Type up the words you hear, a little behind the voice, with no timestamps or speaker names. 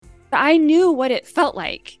I knew what it felt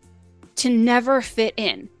like to never fit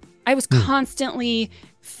in. I was Hmm. constantly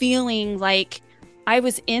feeling like I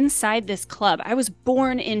was inside this club. I was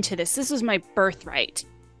born into this. This was my birthright,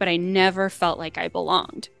 but I never felt like I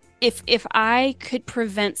belonged. If I could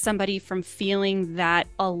prevent somebody from feeling that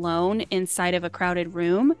alone inside of a crowded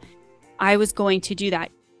room, I was going to do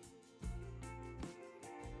that.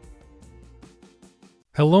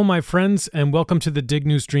 Hello, my friends, and welcome to the Dig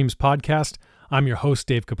New Streams podcast. I'm your host,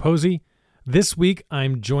 Dave Capozzi. This week,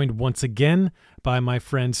 I'm joined once again by my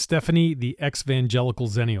friend Stephanie, the Exvangelical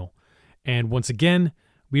Xennial. And once again,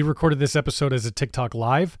 we recorded this episode as a TikTok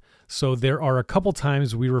live, so there are a couple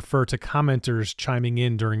times we refer to commenters chiming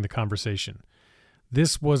in during the conversation.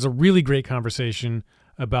 This was a really great conversation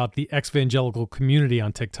about the Exvangelical community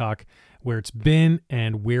on TikTok, where it's been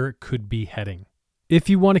and where it could be heading. If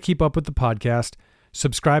you want to keep up with the podcast,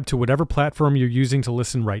 subscribe to whatever platform you're using to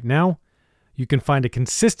listen right now. You can find a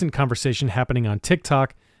consistent conversation happening on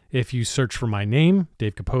TikTok if you search for my name,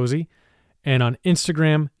 Dave Capozzi, and on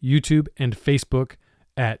Instagram, YouTube, and Facebook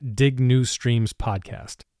at Dig New Streams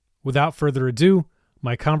Podcast. Without further ado,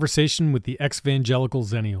 my conversation with the Exvangelical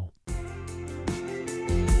Xennial.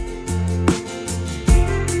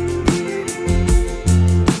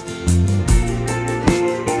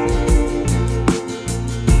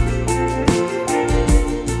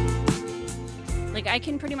 I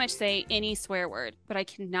can pretty much say any swear word, but I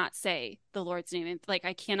cannot say the Lord's name. Like,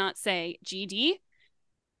 I cannot say GD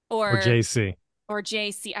Or JC. or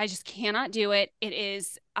JC. I just cannot do it. It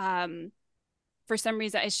is, for some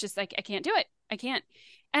reason, it's just like, I can't do it. I can't.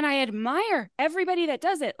 And I admire everybody that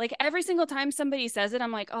does it. Like, every single time somebody says it,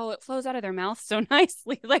 I'm like, oh, it flows out of their mouth so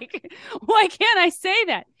nicely. Like, why can't I say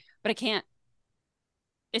that? But I can't.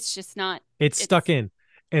 It's just not. It's stuck in.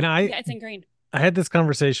 And it's ingrained. I had this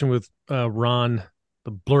conversation with Ron,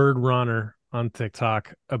 the blurred runner on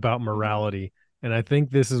TikTok, about morality. And I think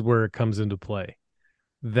this is where it comes into play.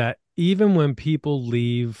 That even when people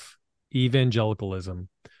leave evangelicalism,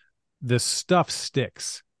 the stuff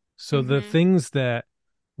sticks. So the things that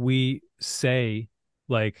we say,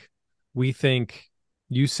 like we think,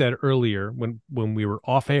 you said earlier when we were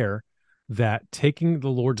off air, that taking the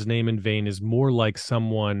Lord's name in vain is more like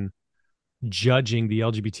someone judging the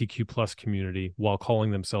LGBTQ plus community while calling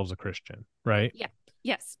themselves a Christian, right? Yeah.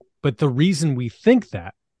 Yes. But the reason we think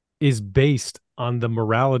that is based on the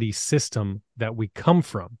morality system that we come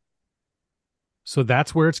from. So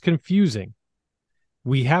that's where it's confusing.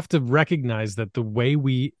 We have to recognize that the way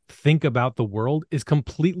we think about the world is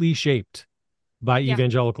completely shaped by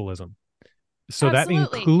evangelicalism. So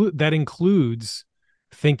that includes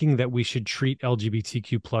thinking that we should treat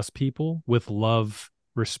LGBTQ plus people with love,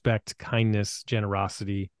 respect, kindness,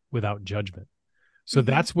 generosity, without judgment. So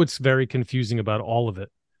that's what's very confusing about all of it.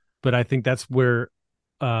 But I think that's where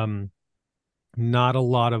not a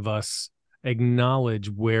lot of us acknowledge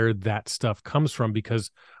where that stuff comes from,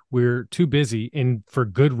 because we're too busy, and for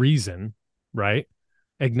good reason, right,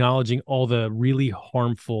 acknowledging all the really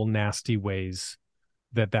harmful, nasty ways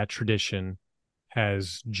that tradition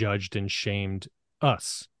has judged and shamed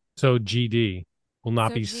us. So GD will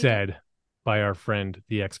not be said by our friend,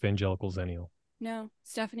 the Exvangelical Xennial. No,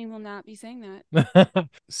 Stephanie will not be saying that.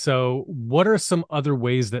 So what are some other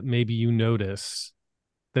ways that maybe you notice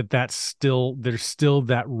there's still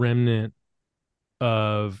that remnant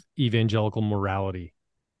of evangelical morality?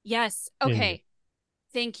 Yes. Okay.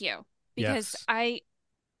 Thank you. Because I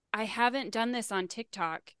haven't done this on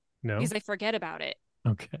TikTok. No? Because I forget about it.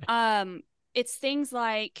 Okay. It's things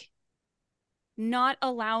like not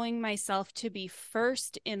allowing myself to be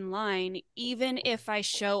first in line, even if I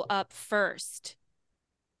show up first.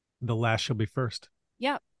 The last shall be first.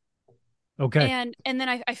 Yep. Okay. And then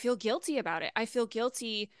I feel guilty about it. I feel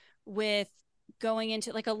guilty with going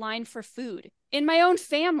into like a line for food in my own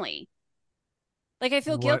family. Like, I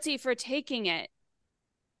feel guilty for taking it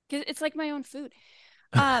because it's like my own food.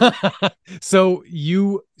 So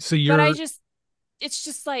you're, but it's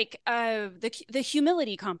just like the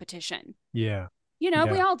humility competition. Yeah. We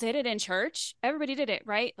all did it in church. Everybody did it,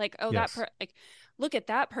 right? Like, oh, yes. Like, look at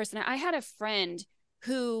that person. I had a friend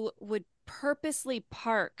who would purposely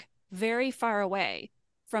park very far away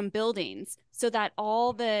from buildings so that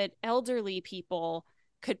all the elderly people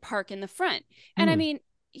could park in the front. And I mean,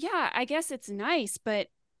 yeah, I guess it's nice, but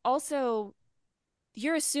also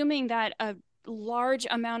you're assuming that a large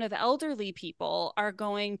amount of elderly people are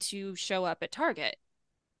going to show up at Target.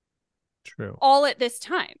 True. All at this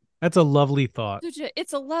time. That's a lovely thought.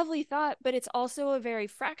 It's a lovely thought, but it's also a very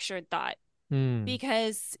fractured thought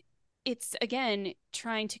because it's, again,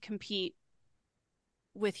 trying to compete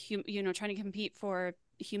with, trying to compete for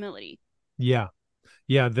humility. Yeah.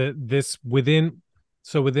 Yeah, within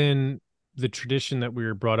the tradition that we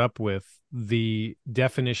were brought up with, the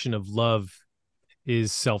definition of love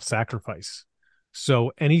is self-sacrifice.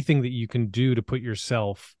 So anything that you can do to put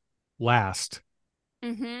yourself last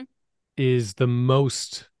Mm-hmm. is the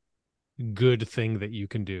most good thing that you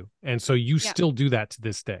can do. And so you Yeah. still do that to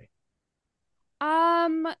this day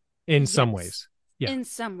Um, in some yes. ways. Yeah, In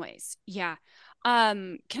some ways. Yeah.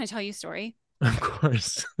 Can I tell you a story? of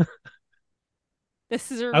course.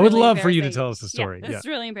 This is a I would really love for you to embarrassing. tell us the Yeah, story. this Yeah. is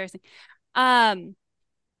really embarrassing. Um,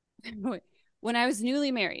 when I was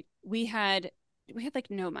newly married, we had like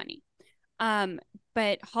no money. Um,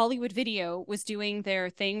 but Hollywood Video was doing their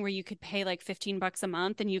thing where you could pay like $15 a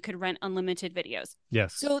month and you could rent unlimited videos.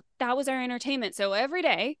 Yes. So that was our entertainment. So every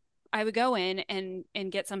day I would go in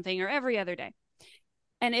and get something, or every other day.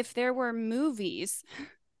 And if there were movies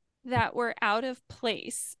that were out of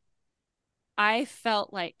place, I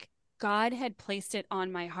felt like God had placed it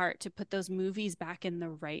on my heart to put those movies back in the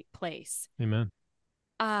right place. Amen.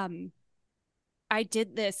 Um, I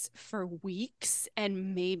did this for weeks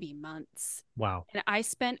and maybe months. Wow. And I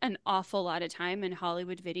spent an awful lot of time in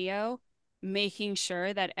Hollywood Video making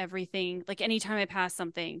sure that everything, like anytime I pass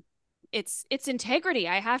something, it's integrity.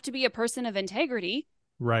 I have to be a person of integrity.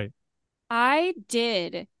 Right. I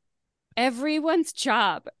did everyone's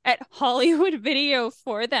job at Hollywood Video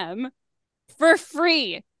for them for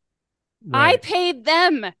free. I Right. paid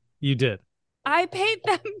them. You did. I paid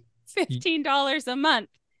them Y- $15 a month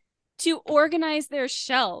to organize their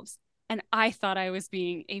shelves. And I thought I was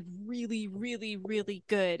being a really, really, really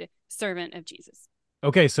good servant of Jesus.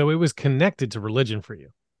 Okay, so it was connected to religion for you.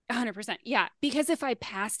 100%. Yeah. Because if I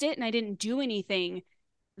passed it and I didn't do anything,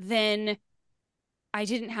 then I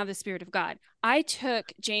didn't have the Spirit of God. I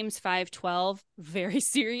took James 5:12 very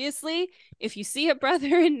seriously. If you see a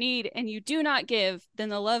brother in need and you do not give, then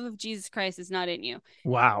the love of Jesus Christ is not in you.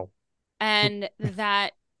 Wow. And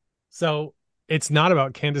that, So it's not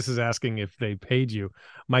about Candace is asking if they paid you.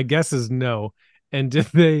 My guess is no. And did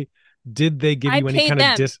they give I you any paid kind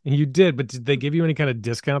of them. you did, but did they give you any kind of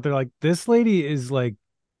discount? They're like, this lady is like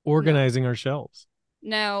No, organizing our shelves.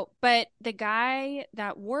 no. But the guy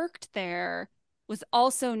that worked there was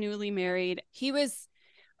also newly married. He was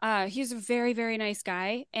a very, very nice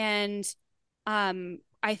guy. And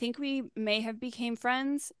I think we may have became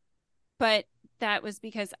friends, but that was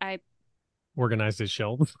because Organized his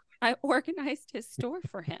shelves. I organized his store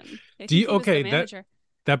for him. I Do think you he was the okay, that manager.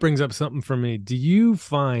 that brings up something for me. Do you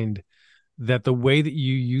find that the way that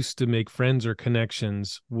you used to make friends or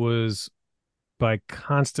connections was by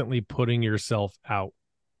constantly putting yourself out?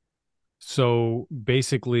 So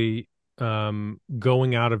basically,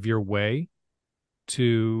 going out of your way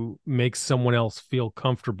to make someone else feel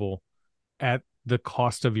comfortable at the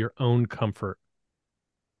cost of your own comfort.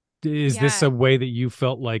 Is this Yeah. a way that you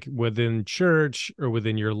felt like within church or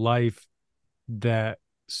within your life that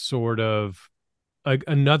sort of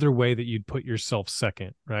another way that you'd put yourself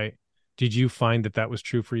second, right? Did you find that that was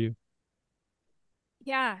true for you?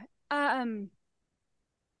 Yeah. Um,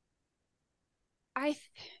 I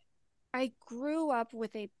I grew up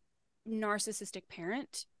with a narcissistic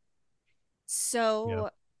parent. Yeah. So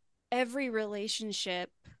every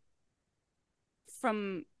relationship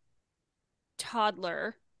from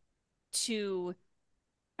toddler to,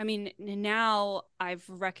 I mean, now I've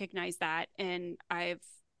recognized that and I've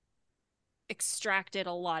extracted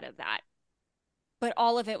a lot of that, but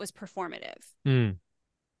all of it was performative. Mm,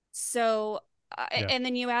 So, yeah. and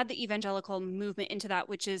then you add the evangelical movement into that,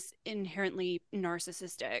 which is inherently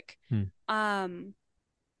narcissistic. Mm, Um,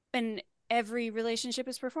 and every relationship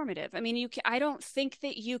is performative. I mean, I don't think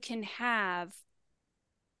that you can have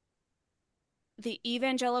the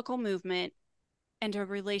evangelical movement and a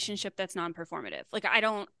relationship that's non-performative. Like I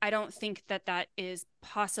don't think that that is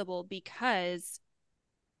possible because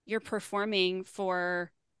you're performing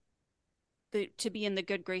for the to be in the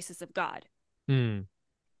good graces of God. mm,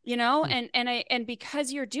 mm, And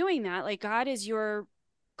because you're doing that, like God is your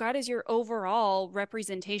overall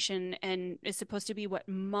representation and is supposed to be what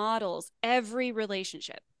models every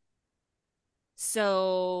relationship.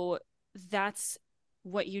 So that's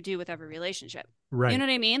what you do with every relationship. You right. know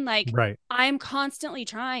what I mean? Like Right. I'm constantly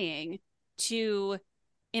trying to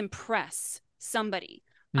impress somebody.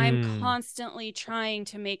 I'm Mm, constantly trying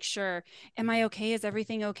to make sure, am I okay? Is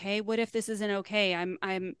everything okay? What if this isn't okay? I'm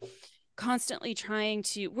constantly trying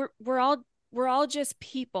to we're all just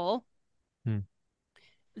people mm,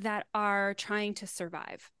 that are trying to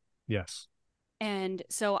survive. yes. And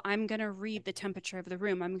so I'm going to read the temperature of the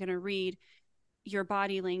room. I'm going to read your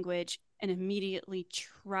body language and immediately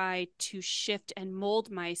try to shift and mold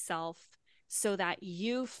myself so that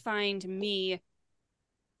you find me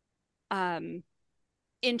um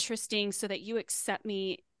interesting so that you accept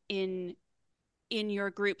me in your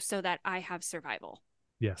group so that I have survival.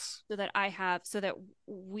 Yes. So that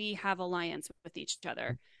we have alliance with each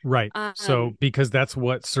other. Right. So Um because that's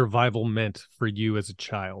what survival meant for you as a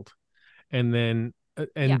child. And then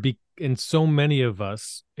yeah. and so many of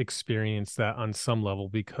us experience that on some level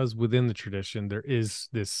because within the tradition there is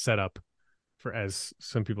this setup for, as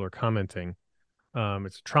some people are commenting,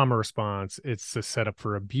 it's a trauma response, it's a setup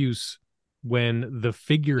for abuse when the Yeah.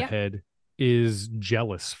 figurehead is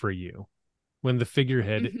jealous for you, when the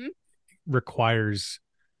figurehead Mhm. requires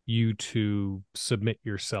you to submit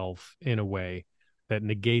yourself in a way that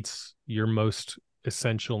negates your most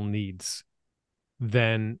essential needs,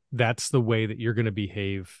 then that's the way that you're going to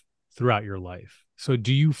behave throughout your life. So,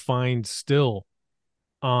 do you find still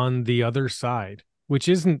on the other side, which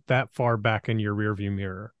isn't that far back in your rearview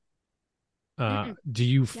mirror, Mm-mm. do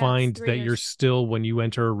you Yeah, it's find 3 that you're years. still, when you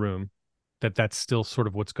enter a room, that that's still sort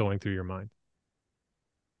of what's going through your mind?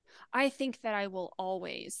 I think that I will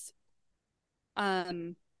always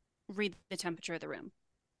um read the temperature of the room.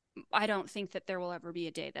 I don't think that there will ever be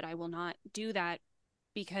a day that I will not do that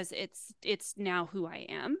because it's now who I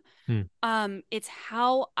am. Hmm. It's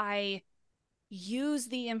how I use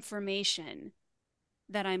the information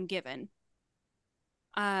that I'm given.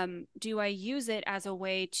 Do I use it as a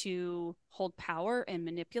way to hold power and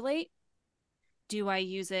manipulate? Do I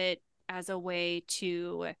use it as a way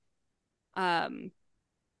to um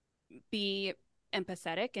be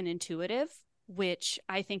empathetic and intuitive, which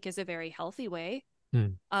I think is a very healthy way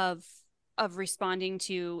Hmm. of responding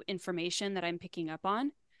to information that I'm picking up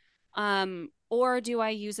on? Or do I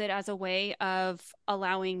use it as a way of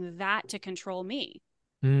allowing that to control me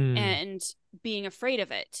Hmm. and being afraid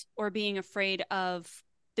of it or being afraid of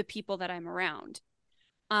the people that I'm around?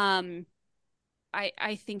 Um,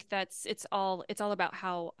 I think that's it's all about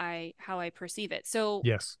how I perceive it. So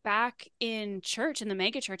Yes. back in church in the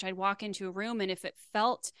mega church, I'd walk into a room and if it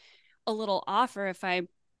felt a little off or if I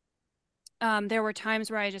there were times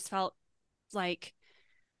where I just felt like,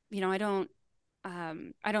 I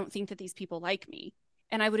don't think that these people like me.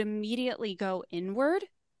 And I would immediately go inward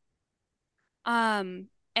um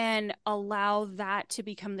and allow that to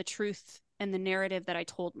become the truth and the narrative that I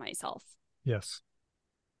told myself. Yes.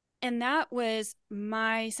 And that was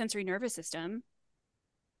my sensory nervous system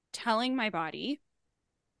telling my body,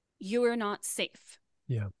 you are not safe.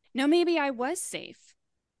 Yeah. Now maybe I was safe,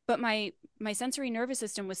 but my sensory nervous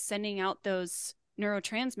system was sending out those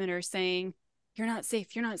neurotransmitters saying, you're not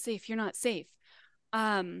safe, you're not safe, you're not safe.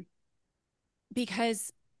 Um,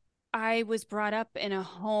 because I was brought up in a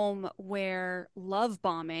home where love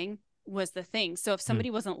bombing was the thing. So if Hmm. somebody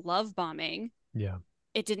wasn't love bombing, Yeah.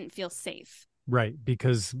 it didn't feel safe. Right.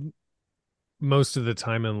 Because most of the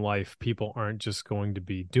time in life, people aren't just going to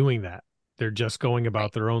be doing that. They're just going about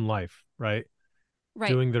Right. their own life, right? Right.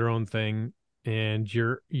 Doing their own thing. And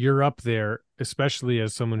you're up there, especially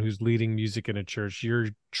as someone who's leading music in a church, you're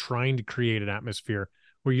trying to create an atmosphere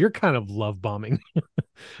where you're kind of love bombing,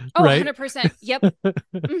 Oh, right? 100%. Yep.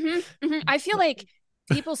 I feel like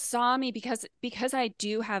people saw me because I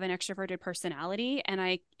do have an extroverted personality and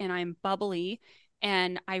I'm bubbly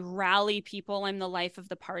and I rally people. I'm the life of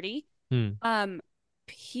the party. Hmm. Um,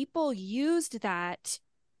 People used that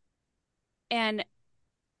and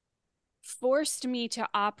forced me to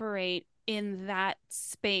operate in that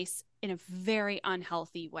space in a very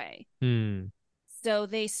unhealthy way. Hmm. So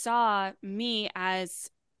they saw me as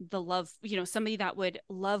the love, somebody that would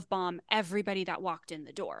love bomb everybody that walked in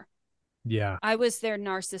the door. Yeah. I was their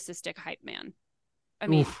narcissistic hype man. I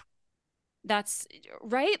mean, Oof. that's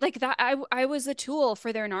right. Like that, I was a tool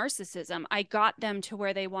for their narcissism. I got them to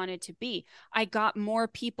where they wanted to be. I got more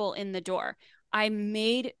people in the door. I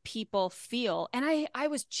made people feel, and I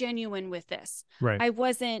was genuine with this. Right. I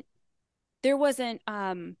wasn't, there wasn't,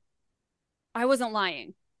 I wasn't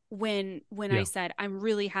lying when I Yeah. said, I'm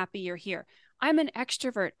really happy you're here. I'm an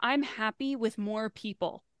extrovert. I'm happy with more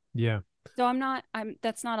people. Yeah. So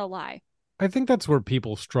that's not a lie. I think that's where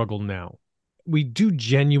people struggle now. We do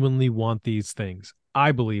genuinely want these things.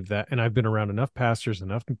 I believe that. And I've been around enough pastors,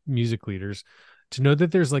 enough music leaders to know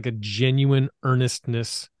that there's like a genuine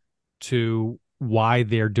earnestness to why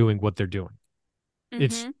they're doing what they're doing.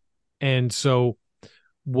 It's, Mm-hmm. and so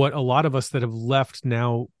what a lot of us that have left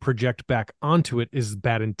now project back onto it is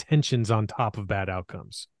bad intentions on top of bad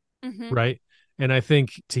outcomes. Mm-hmm. Right. And I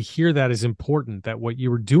think to hear that is important, that what you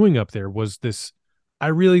were doing up there was this, I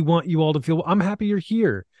really want you all to feel, I'm happy you're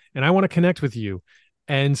here and I want to connect with you.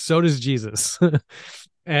 And so does Jesus.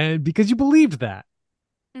 And because you believed that.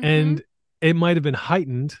 Mm-hmm. And it might have been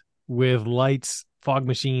heightened with lights, fog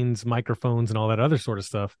machines, microphones, and all that other sort of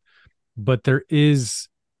stuff. but there is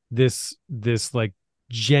this like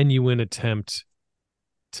genuine attempt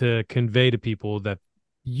to convey to people that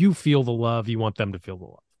you feel the love, you want them to feel the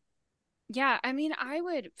love. Yeah, I mean,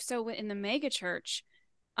 so in the mega church,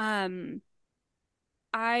 um,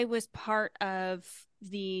 I was part of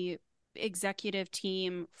the executive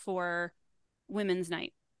team for Women's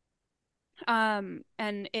Night. And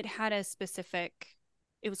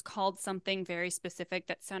it was called something very specific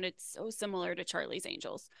that sounded so similar to Charlie's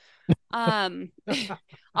Angels. Um,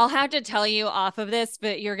 I'll have to tell you off of this,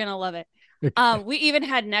 but you're gonna love it. We even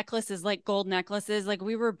had necklaces, like gold necklaces. Like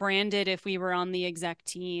we were branded if we were on the exec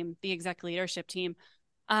team, the exec leadership team.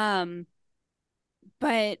 Um,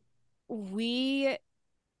 but we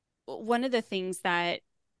one of the things that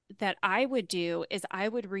I would do is I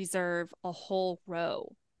would reserve a whole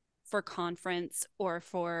row for conference or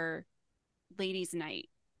for ladies' night.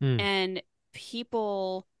 Hmm. And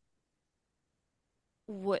people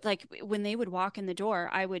would like when they would walk in the door,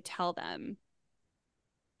 I would tell them,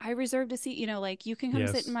 I reserved a seat, like you can come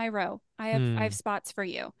sit in Yes. my row. I have Hmm. spots for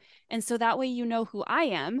you. And so that way you know who I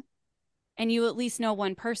am and you at least know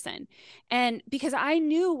one person. And because I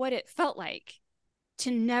knew what it felt like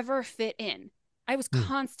to never fit in. I was Hmm.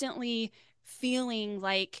 constantly feeling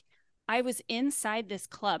like I was inside this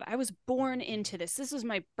club. I was born into this. This was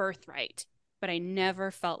my birthright, but I never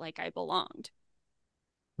felt like I belonged.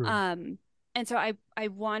 True. Um, and so I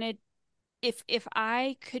wanted if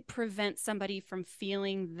I could prevent somebody from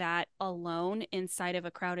feeling that alone inside of a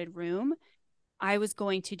crowded room, I was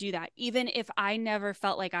going to do that. Even if I never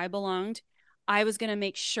felt like I belonged, I was going to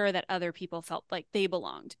make sure that other people felt like they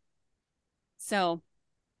belonged. So,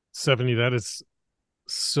 Stephanie, that is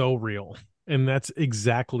so real. And that's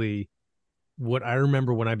exactly what I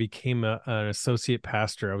remember when I became an associate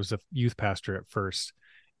pastor. I was a youth pastor at first.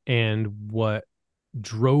 And what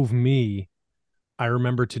drove me, I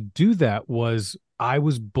remember, to do that was I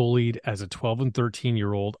was bullied as a 12 and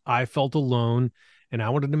 13-year-old. I felt alone, and I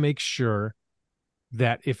wanted to make sure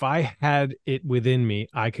that if I had it within me,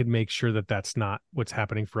 I could make sure that that's not what's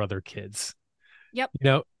happening for other kids. yep.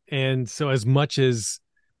 And so as much as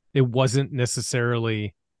it wasn't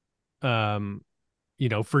necessarily um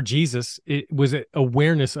for Jesus, it was an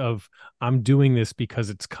awareness of I'm doing this because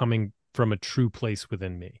it's coming from a true place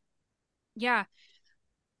within me. Yeah.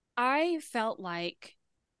 I felt like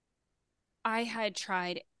I had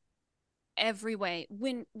tried every way.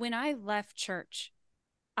 When I left church,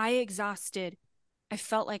 I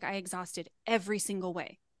felt like I exhausted every single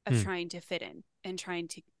way of Hmm. trying to fit in and trying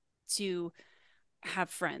to have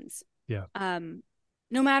friends. Yeah. Um,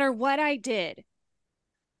 no matter what I did,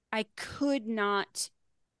 I could not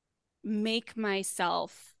make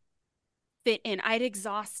myself fit in. I'd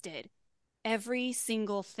exhausted every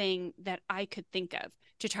single thing that I could think of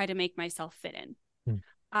to try to make myself fit in. Hmm.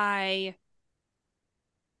 I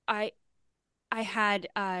I I had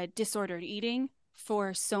disordered eating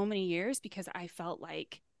for so many years because I felt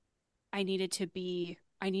like I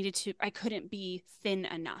couldn't be thin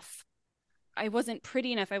enough. I wasn't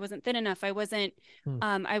pretty enough. I wasn't thin enough.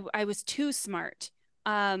 Hmm. I was too smart.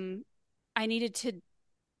 Um, I needed to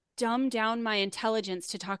dumb down my intelligence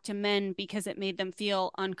to talk to men because it made them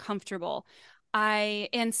feel uncomfortable.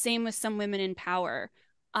 And same with some women in power.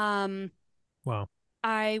 Um, Wow.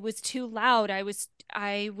 I was too loud. I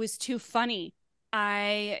was too funny.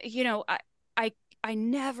 I, you know, I I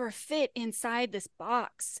never fit inside this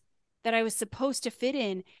box that I was supposed to fit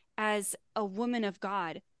in as a woman of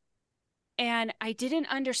God. And I didn't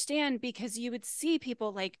understand because you would see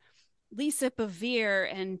people like Lisa Bevere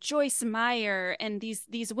and Joyce Meyer and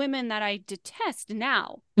these women that I detest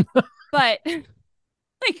now, but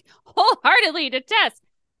like wholeheartedly detest.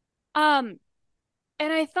 Um,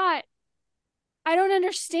 and I thought, I don't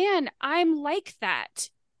understand. I'm like that.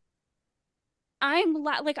 I'm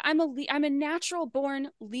a natural born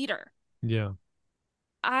leader. Yeah.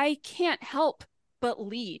 I can't help but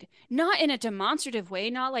lead. Not in a demonstrative way,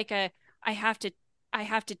 not like a I have to I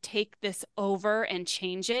have to take this over and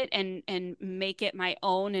change it and make it my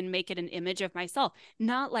own and make it an image of myself.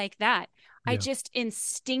 Not like that. I Yeah. just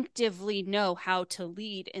instinctively know how to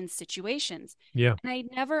lead in situations. Yeah. And I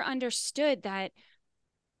never understood that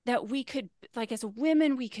we could, like, as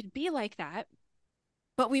women we could be like that,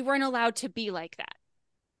 but we weren't allowed to be like that.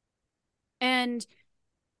 And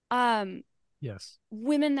um Yes.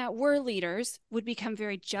 women that were leaders would become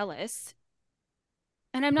very jealous.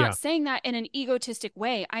 And I'm not Yeah. saying that in an egotistic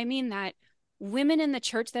way. I mean that women in the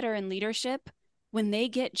church that are in leadership, when they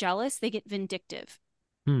get jealous, they get vindictive.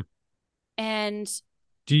 Hmm. And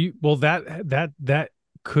Do you, well, that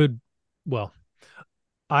could, well,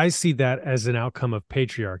 I see that as an outcome of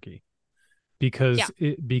patriarchy.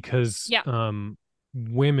 Yeah. because Yeah.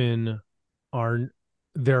 women are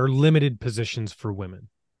there are limited positions for women.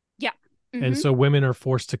 Yeah. And Mm-hmm. so women are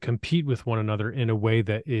forced to compete with one another in a way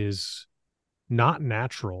that is not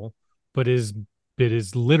natural, but is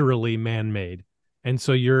literally man-made. And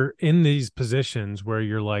so you're in these positions where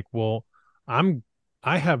you're like, well, I'm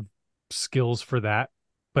I have skills for that,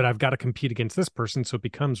 but I've got to compete against this person. So it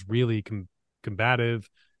becomes really combative,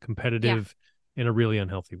 Yeah. competitive in a really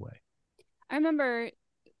unhealthy way. I remember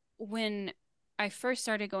when I first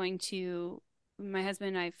started going to my husband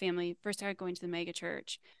and I family first started going to the mega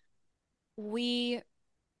church, we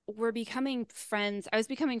were becoming friends. I was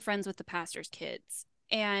becoming friends with the pastor's kids,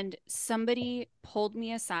 and somebody pulled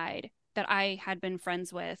me aside that I had been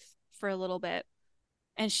friends with for a little bit,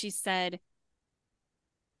 and she said,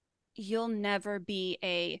 "You'll never be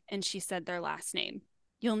a," and she said their last name.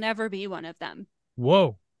 "You'll never be one of them,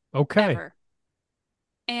 Whoa. Okay. ever."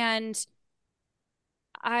 And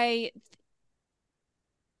I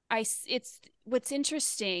it's what's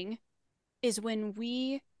interesting is when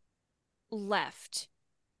we left,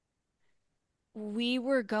 we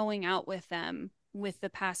were going out with them, with the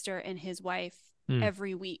pastor and his wife Mm,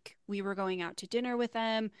 every week. We were going out to dinner with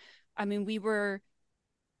them. I mean, we were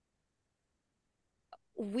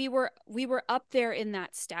up there in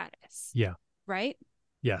that status, yeah. right?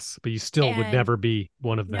 Yes. But you still would And never be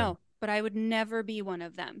one of them. no, but I would never be one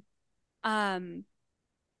of them. Um,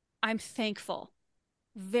 I'm thankful,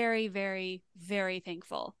 very, very, very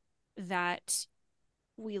thankful that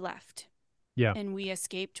we left Yeah. and we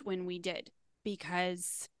escaped when we did,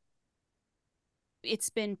 because it's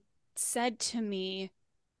been said to me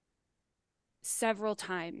several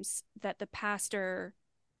times that the pastor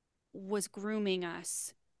was grooming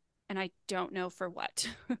us, and I don't know for what.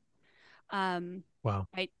 um, Wow.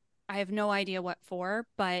 I I have no idea what for,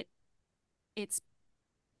 but it's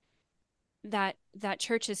that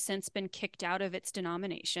church has since been kicked out of its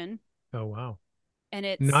denomination, Oh, wow. and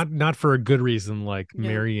it's Not for a good reason, like no,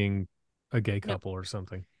 marrying a gay no, couple or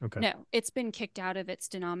something. Okay. no, it's been kicked out of its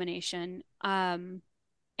denomination, and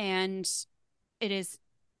it is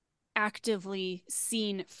actively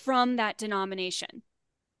seen from that denomination.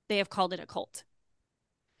 They have called it a cult.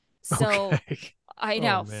 So Okay. I Oh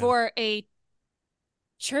know, man. for a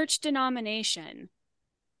church denomination,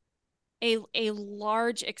 a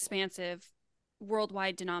large, expansive,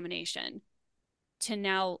 worldwide denomination, to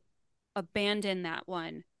now abandon that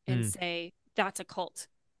one and Mm, say that's a cult.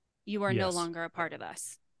 You are no yes, longer a part of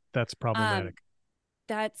us. that's Um, problematic.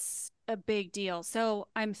 that's a big deal. So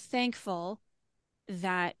I'm thankful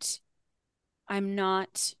that I'm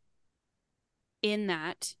not in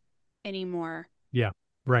that anymore. Yeah.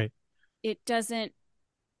 Right. It doesn't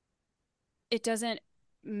it doesn't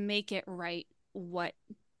make it right what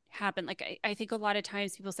happened. Like I think a lot of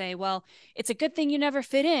times people say, well, it's a good thing you never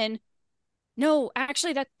fit in. No,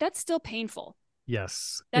 actually that's still painful.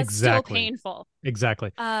 Yes. That's still Exactly. painful.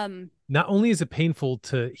 Exactly. Um, Not only is it painful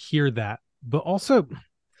to hear that, but also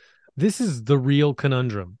this is the real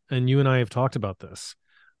conundrum. And you and I have talked about this,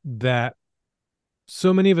 that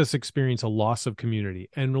so many of us experience a loss of community,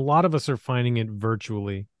 and a lot of us are finding it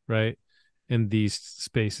virtually, right? In these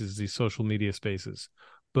spaces, these social media spaces.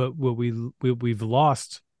 But we've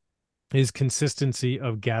lost is consistency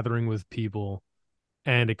of gathering with people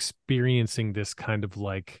and experiencing this kind of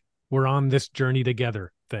like we're on this journey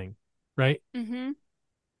together thing, right? mm-hmm.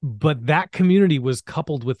 But that community was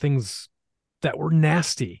coupled with things that were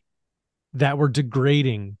nasty, that were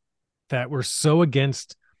degrading, that were so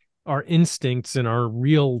against our instincts and our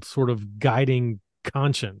real sort of guiding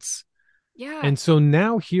conscience. Yeah. And so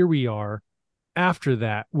now here we are after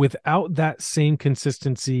that without that same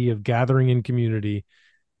consistency of gathering in community.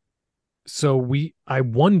 So I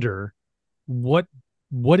wonder what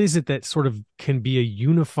what is it that sort of can be a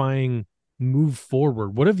unifying move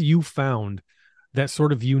forward? What have you found that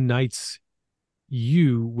sort of unites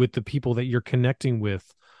you with the people that you're connecting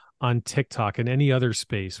with on TikTok and any other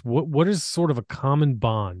space? What is sort of a common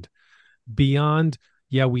bond beyond,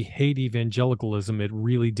 yeah, we hate evangelicalism, it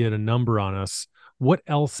really did a number on us. What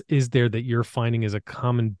else is there that you're finding as a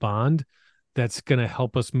common bond that's going to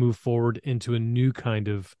help us move forward into a new kind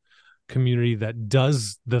of community that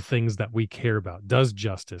does the things that we care about, does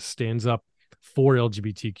justice, stands up for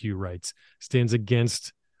LGBTQ rights, stands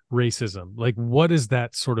against racism? Like, what is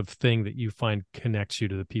that sort of thing that you find connects you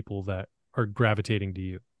to the people that are gravitating to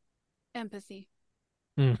you? Empathy.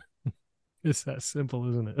 Mm, it's that simple,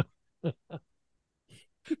 isn't it?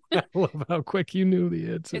 I love how quick you knew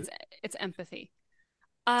the answer. It's it's empathy.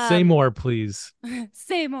 Say Um, more, please.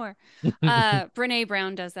 say more. Brene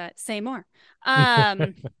Brown does that. Say more.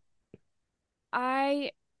 Um,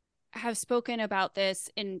 I have spoken about this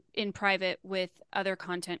in private with other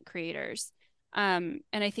content creators. And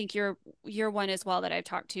I think you're one as well that I've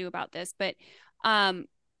talked to about this, but um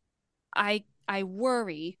I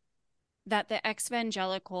worry that the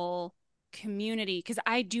exvangelical community, because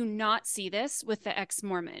I do not see this with the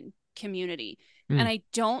ex-Mormon community, and Mm. I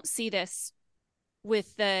don't see this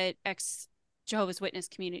with the ex Jehovah's Witness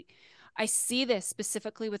community. I see this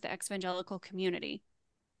specifically with the exvangelical community.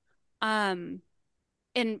 Um,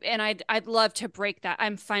 and I'd love to break that.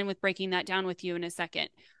 I'm fine with breaking that down with you in a second.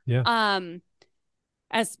 Yeah. Um,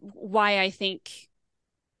 as why I think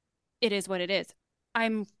it is what it is.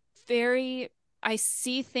 I'm very I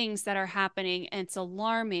see things that are happening and it's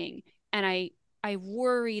alarming, and I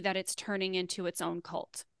worry that it's turning into its own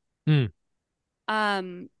cult. Mm.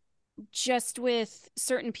 Um just with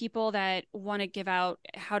certain people that want to give out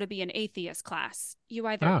how to be an atheist class.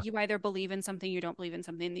 Ah. You either believe in something, you don't believe in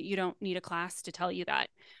something, that you don't need a class to tell you that.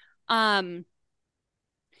 Um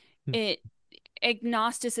Mm. it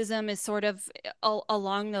Agnosticism is sort of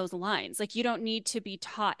along those lines. Like you don't need to be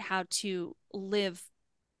taught how to live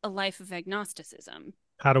a life of agnosticism.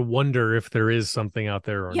 How to wonder if there is something out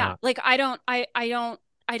there or Yeah, not. like I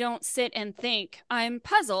don't sit and think I'm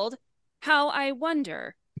puzzled how I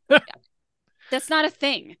wonder. That's not a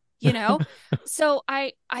thing, you know? So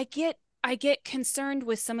I get concerned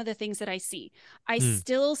with some of the things that I see. I Mm.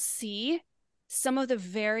 still see some of the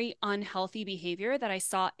very unhealthy behavior that I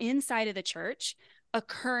saw inside of the church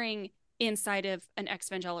occurring inside of an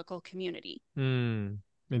exvangelical community, Mm.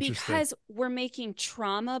 Interesting. because we're making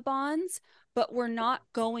trauma bonds, but we're not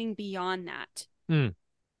going beyond that. Mm.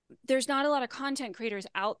 There's not a lot of content creators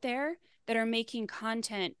out there that are making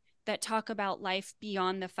content that talk about life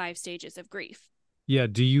beyond the 5 stages of grief. Yeah.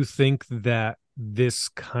 Do you think that this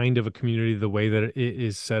kind of a community, the way that it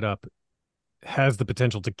is set up, has the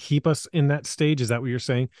potential to keep us in that stage? Is that what you're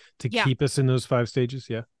saying? To Yeah. keep us in those 5 stages?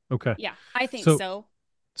 Yeah. Okay. Yeah, I think So, so.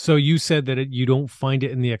 so you said that you don't find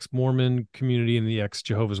it in the ex-Mormon community and the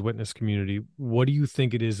ex-Jehovah's Witness community. What do you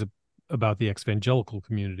think it is about the ex-evangelical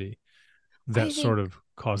community that I sort think, of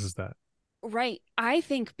causes that? right. I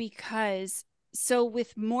think because, so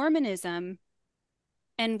with Mormonism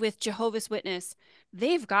and with Jehovah's Witness,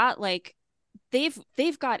 they've got like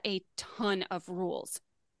they've got a ton of rules.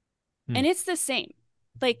 Hmm. And it's the same.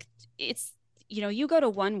 Like it's you go to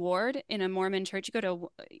one ward in a Mormon church, you go to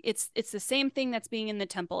it's the same thing that's being in the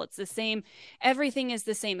temple. It's the same, everything is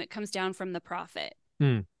the same. It comes down from the prophet.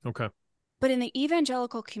 Hmm. Okay. But in the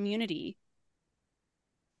evangelical community,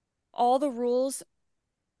 all the rules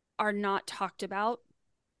are not talked about,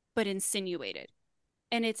 but insinuated.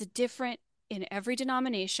 And it's different in every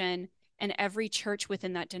denomination and every church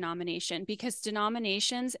within that denomination, because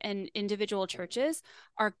denominations and individual churches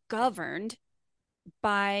are governed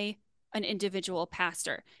by an individual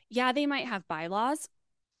pastor. Yeah, they might have bylaws,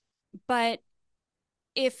 but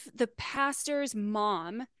if the pastor's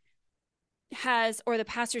mom has, or the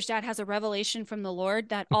pastor's dad has a revelation from the Lord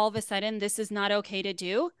that all of a sudden this is not okay to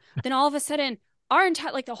do, then all of a sudden our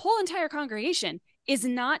entire, like the whole entire congregation is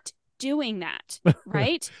not doing that,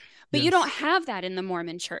 right? But you don't Yes. have that in the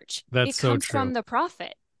Mormon church. That's It so comes true. from the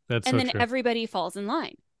prophet, That's and so then true. everybody falls in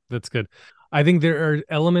line. That's good. I think there are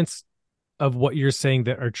elements of what you're saying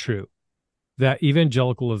that are true. That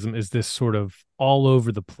evangelicalism is this sort of all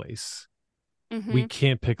over the place. We Mm-hmm.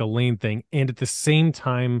 can't pick a lane thing. And at the same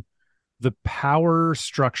time, the power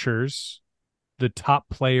structures, the top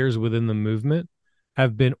players within the movement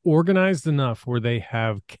have been organized enough where they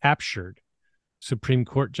have captured Supreme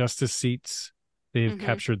Court justice seats. They have Mm-hmm.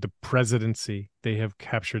 captured the presidency. They have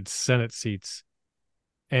captured Senate seats.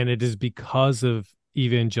 And it is because of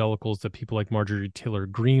evangelicals that people like Marjorie Taylor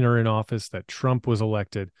Greene are in office, that Trump was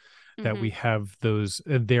elected, that Mm-hmm. we have those,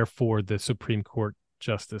 therefore, the Supreme Court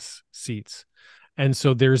justice seats. And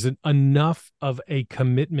so there's enough of a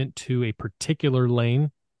commitment to a particular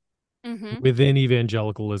lane Mm-hmm. within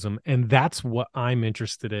evangelicalism. And that's what I'm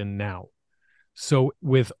interested in now. So,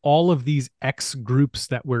 with all of these ex groups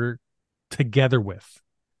that we're together with,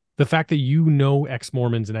 the fact that you know ex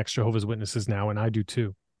Mormons and ex Jehovah's Witnesses now, and I do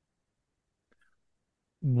too,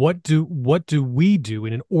 what do we do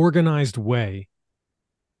in an organized way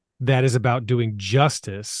that is about doing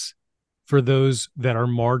justice for those that are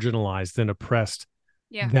marginalized and oppressed,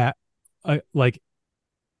 Yeah. that like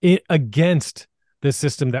it against the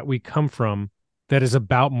system that we come from, that is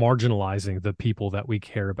about marginalizing the people that we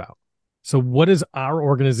care about? So what does our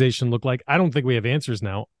organization look like? I don't think we have answers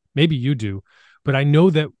now. Maybe you do, but I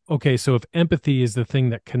know that, okay, so if empathy is the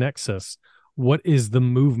thing that connects us, what is the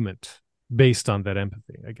movement based on that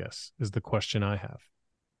empathy, I guess, is the question I have.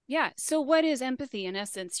 Yeah. So what is empathy in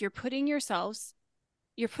essence?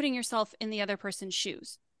 you're putting yourself in the other person's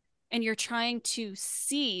shoes, and you're trying to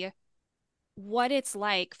see what it's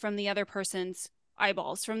like from the other person's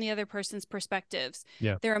eyeballs, from the other person's perspectives,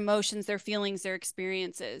 Yeah. their emotions, their feelings, their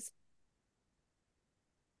experiences.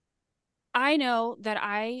 I know that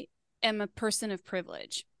I am a person of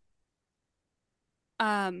privilege.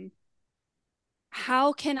 Um,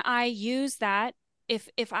 how can I use that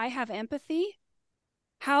if I have empathy?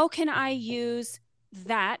 How can I use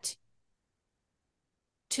that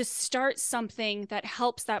to start something that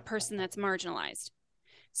helps that person that's marginalized?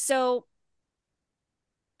 So,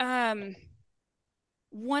 um,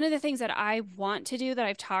 one of the things that I want to do that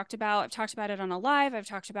I've talked about it on a live, I've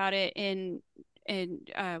talked about it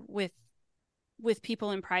with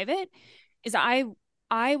people in private, is I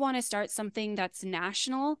want to start something that's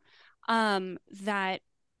national, that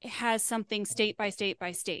has something state by state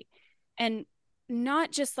by state, and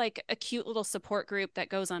not just like a cute little support group that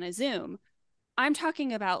goes on a Zoom. I'm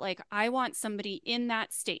talking about, like, I want somebody in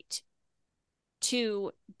that state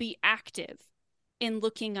to be active in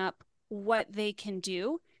looking up what they can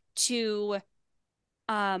do to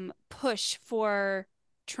push for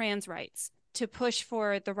trans rights, to push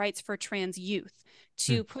for the rights for trans youth,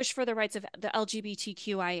 to push for the rights of the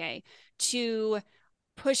LGBTQIA, to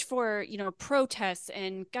push for, protests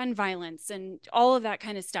and gun violence and all of that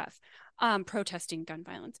kind of stuff. Protesting gun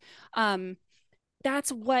violence.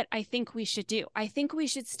 That's what I think we should do. I think we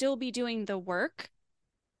should still be doing the work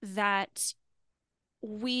that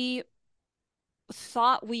we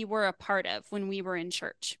thought we were a part of when we were in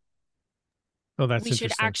church. Oh, that's We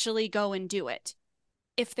should interesting. actually go and do it.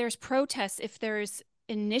 If there's protests, if there's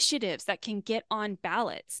initiatives that can get on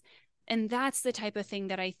ballots, and that's the type of thing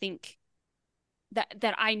that I think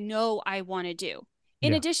that I know I want to do.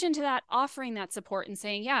 In addition to that, offering that support and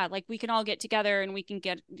saying, yeah, like, we can all get together and we can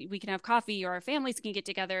have coffee, or our families can get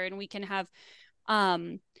together and we can have,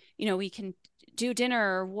 we can do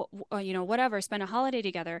dinner, or whatever, spend a holiday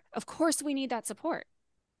together. Of course, we need that support,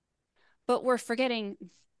 but we're forgetting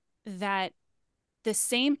that the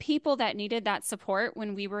same people that needed that support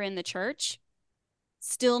when we were in the church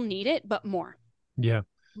still need it, but more. Yeah.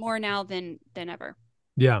 More now than ever.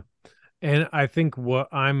 Yeah. And I think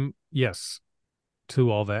yes,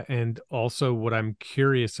 to all that. And also what I'm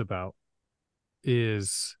curious about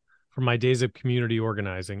is, from my days of community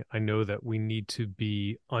organizing, I know that we need to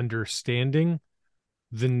be understanding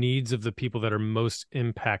the needs of the people that are most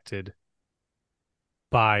impacted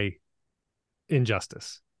by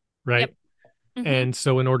injustice, right? Yep. Mm-hmm. And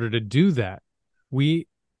so in order to do that, we,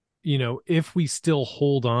 if we still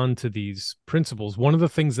hold on to these principles, one of the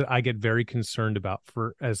things that I get very concerned about,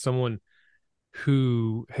 for as someone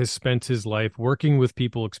who has spent his life working with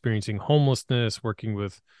people experiencing homelessness, working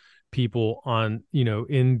with people on,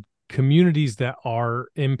 in communities that are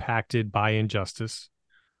impacted by injustice.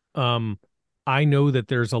 I know that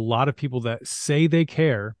there's a lot of people that say they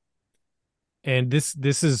care, and this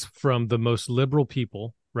is from the most liberal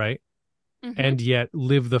people, right? Mm-hmm. And yet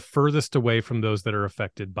live the furthest away from those that are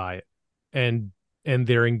affected by it. And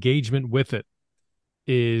their engagement with it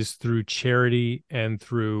is through charity and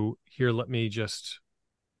through, here, let me just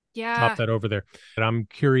drop that over there. And I'm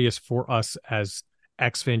curious, for us as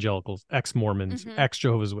ex-evangelicals, ex-Mormons,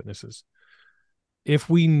 ex-Jehovah's Witnesses, if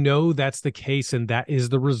we know that's the case and that is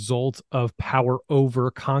the result of power over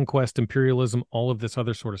conquest, imperialism, all of this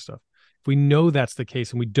other sort of stuff, if we know that's the case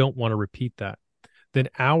and we don't want to repeat that, then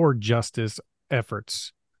our justice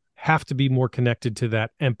efforts have to be more connected to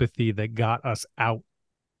that empathy that got us out.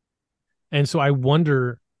 And so I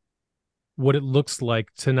wonder what it looks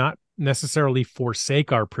like to not necessarily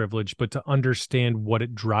forsake our privilege, but to understand what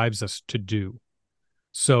it drives us to do.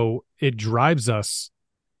 So it drives us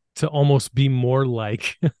to almost be more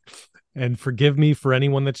like, and forgive me for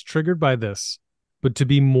anyone that's triggered by this, but to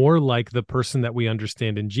be more like the person that we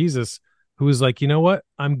understand in Jesus, who is like, you know what?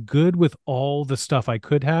 I'm good with all the stuff I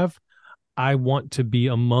could have. I want to be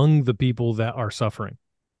among the people that are suffering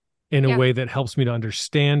in a way that helps me to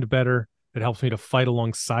understand better, that helps me to fight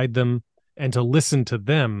alongside them and to listen to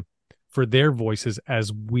them for their voices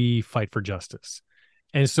as we fight for justice.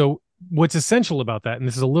 And so what's essential about that, and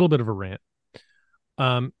this is a little bit of a rant,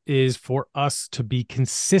 is for us to be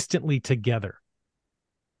consistently together.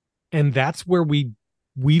 And that's where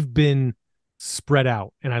we've been spread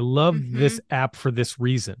out. And I love this app for this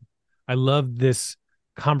reason. I love this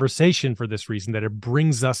conversation for this reason, that it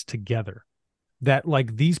brings us together. That,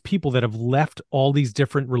 like, these people that have left all these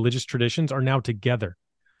different religious traditions are now together.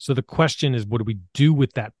 So the question is, what do we do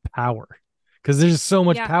with that power? Because there's so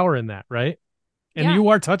much power in that, right? And you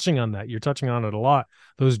are touching on that. You're touching on it a lot.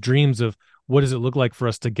 Those dreams of what does it look like for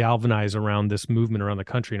us to galvanize around this movement around the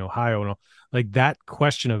country in Ohio? And like that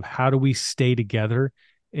question of how do we stay together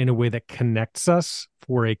in a way that connects us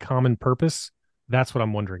for a common purpose? That's what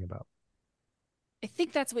I'm wondering about. I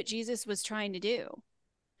think that's what Jesus was trying to do.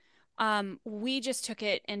 We just took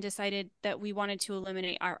it and decided that we wanted to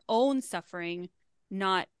eliminate our own suffering,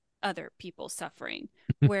 not other people's suffering.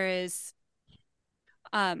 Whereas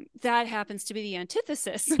that happens to be the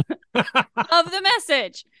antithesis of the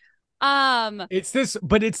message. It's this,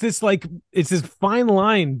 but it's this fine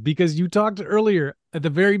line, because you talked earlier at the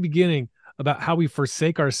very beginning about how we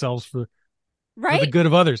forsake ourselves for the right? good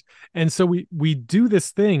of others. And so we do this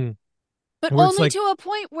thing But where it's only like, to a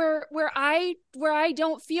point where I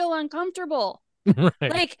don't feel uncomfortable. right,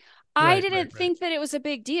 Like I right, right, didn't right. think that it was a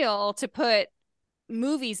big deal to put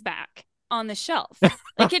movies back on the shelf.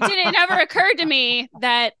 Like it never occurred to me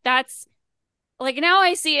that that's like now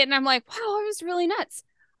I see it and I'm like, wow, I was really nuts.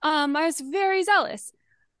 I was very zealous.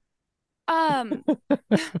 Um,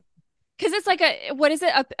 because it's like a what is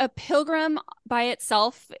it? A pilgrim by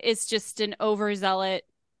itself is just an overzealot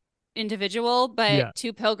individual, but Yeah.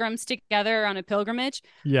 two pilgrims together on a pilgrimage.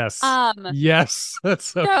 Yes. Um, Yes. That's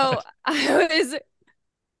so so good.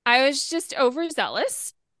 I was just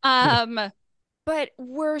overzealous. Yeah. Um, but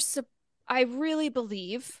I really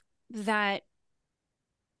believe that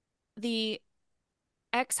the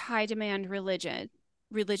ex high demand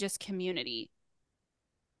religious community,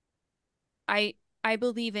 I I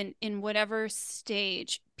believe in whatever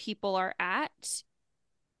stage people are at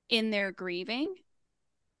in their grieving,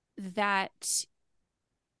 that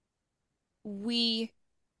we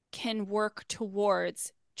can work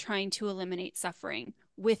towards trying to eliminate suffering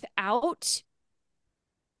without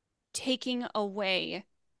taking away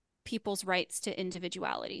people's rights to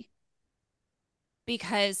individuality.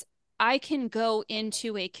 Because I can go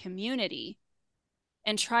into a community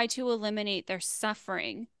and try to eliminate their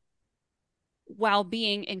suffering while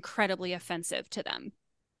being incredibly offensive to them.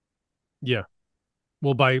 Yeah.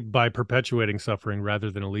 Well, by perpetuating suffering rather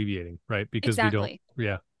than alleviating, right? Because we don't. Exactly.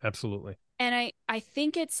 Yeah, absolutely. And I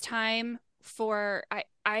think it's time for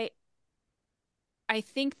I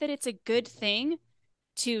think that it's a good thing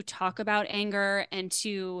to talk about anger and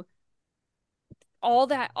to all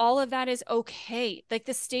of that is okay. Like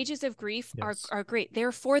the stages of grief Yes. are great.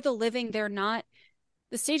 They're for the living. They're not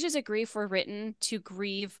the stages of grief were written to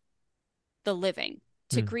grieve the living,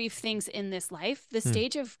 to Mm, grieve things in this life. The mm,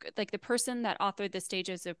 stage of like the person that authored the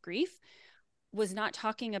stages of grief was not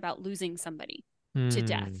talking about losing somebody to mm,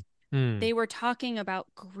 death. mm. They were talking about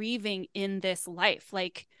grieving in this life,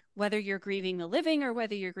 like whether you're grieving the living or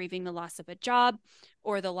whether you're grieving the loss of a job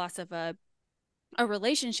or the loss of a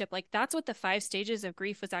relationship. Like that's what the five stages of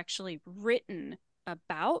grief was actually written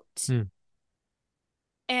about. Mm.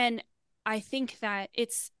 And I think that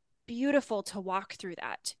it's beautiful to walk through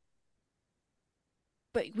that.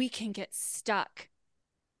 But we can get stuck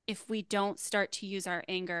if we don't start to use our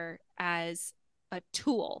anger as a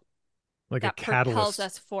tool Like a that propels catalyst.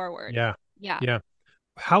 us forward. Yeah. Yeah. Yeah.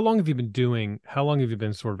 How long have you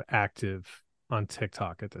been sort of active on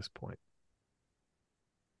TikTok at this point?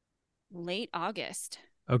 Late August.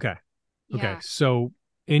 Okay. Okay. Yeah. So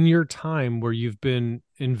in your time where you've been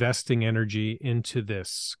investing energy into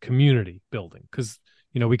this community building, because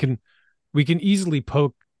we can easily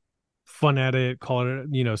poke fun at it, call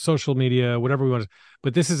it, social media, whatever we want to,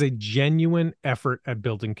 but this is a genuine effort at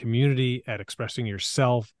building community, at expressing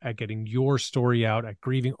yourself, at getting your story out, at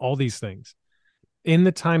grieving, all these things. In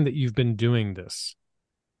the time that you've been doing this,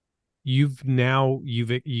 you've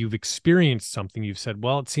experienced something. You've said,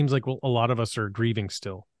 well, it seems like, well, a lot of us are grieving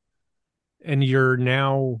still, and you're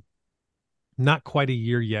now not quite a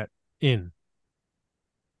year yet in.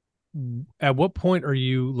 At what point are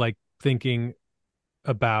you like thinking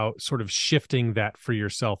about sort of shifting that for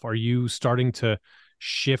yourself? Are you starting to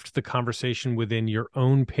shift the conversation within your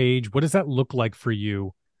own page? What does that look like for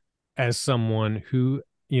you as someone who,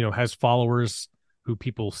 has followers who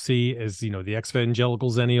people see as, the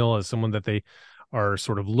Exvangelical Xennial, as someone that they are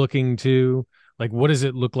sort of looking to? Like, what does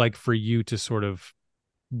it look like for you to sort of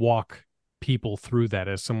walk people through that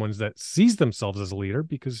as someone that sees themselves as a leader,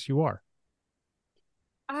 because you are?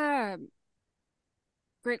 Um,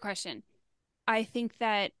 Great question. I think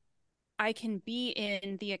that I can be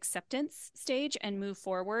in the acceptance stage and move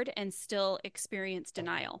forward and still experience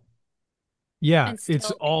denial Yeah, and it's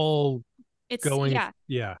still all it's going. yeah.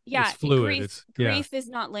 Yeah, it's Yeah, fluid. grief It's, yeah, grief is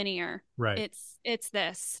not linear. right. It's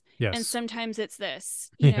this and Yes. sometimes it's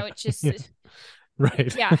this. Yeah. It Yeah. just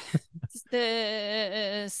Right. yeah. It's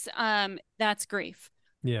this that's grief.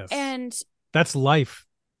 Yes. And That's life.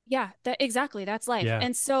 yeah, that exactly, that's life. Yeah.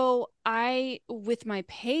 And so I with my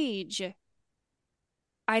page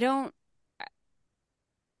I don't,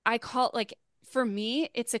 I call like, for me,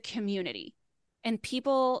 it's a community, and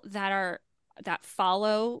people that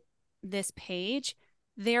follow this page,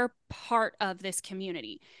 they're part of this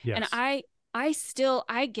community. And Yes.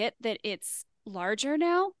 I get that it's larger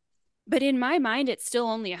now, but in my mind, it's still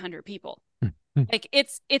only 100 people. Like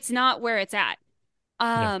it's not where it's at.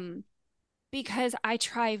 Yeah. Because I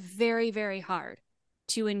try very, very hard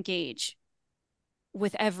to engage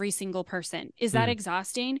with every single person. Is that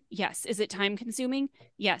exhausting? Yes. Is it time consuming?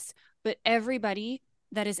 Yes. But everybody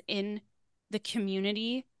that is in the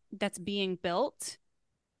community that's being built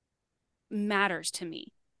matters to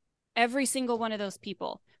me. Every single one of those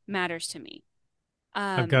people matters to me.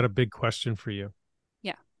 I've got a big question for you.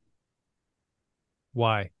 Yeah.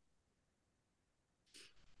 Why?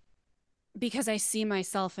 Because I see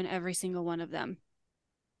myself in every single one of them.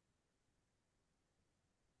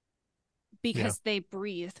 Because they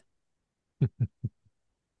breathe.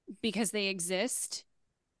 Because they exist,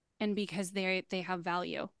 and because they have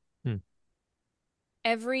value.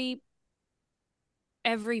 Every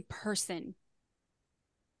person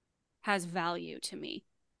has value to me,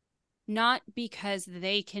 not because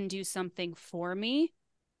they can do something for me,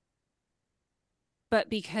 but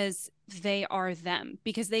because they are them,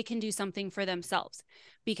 because they can do something for themselves,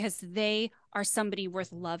 because they are somebody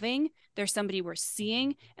worth loving, they're somebody worth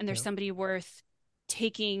seeing, and they're somebody worth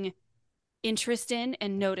taking interest in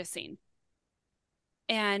and noticing.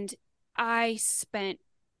 And I spent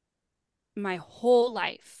my whole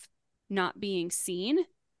life not being seen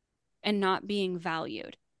and not being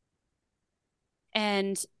valued.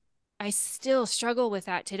 And I still struggle with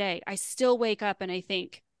that today. I still wake up and I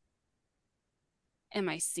think, am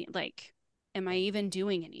I seen? Like, am I even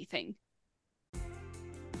doing anything?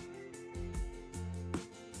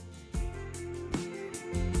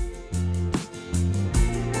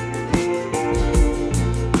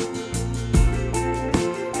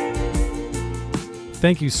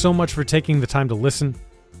 Thank you so much for taking the time to listen.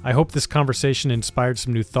 I hope this conversation inspired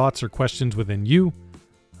some new thoughts or questions within you.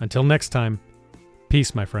 Until next time,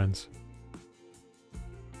 peace, my friends.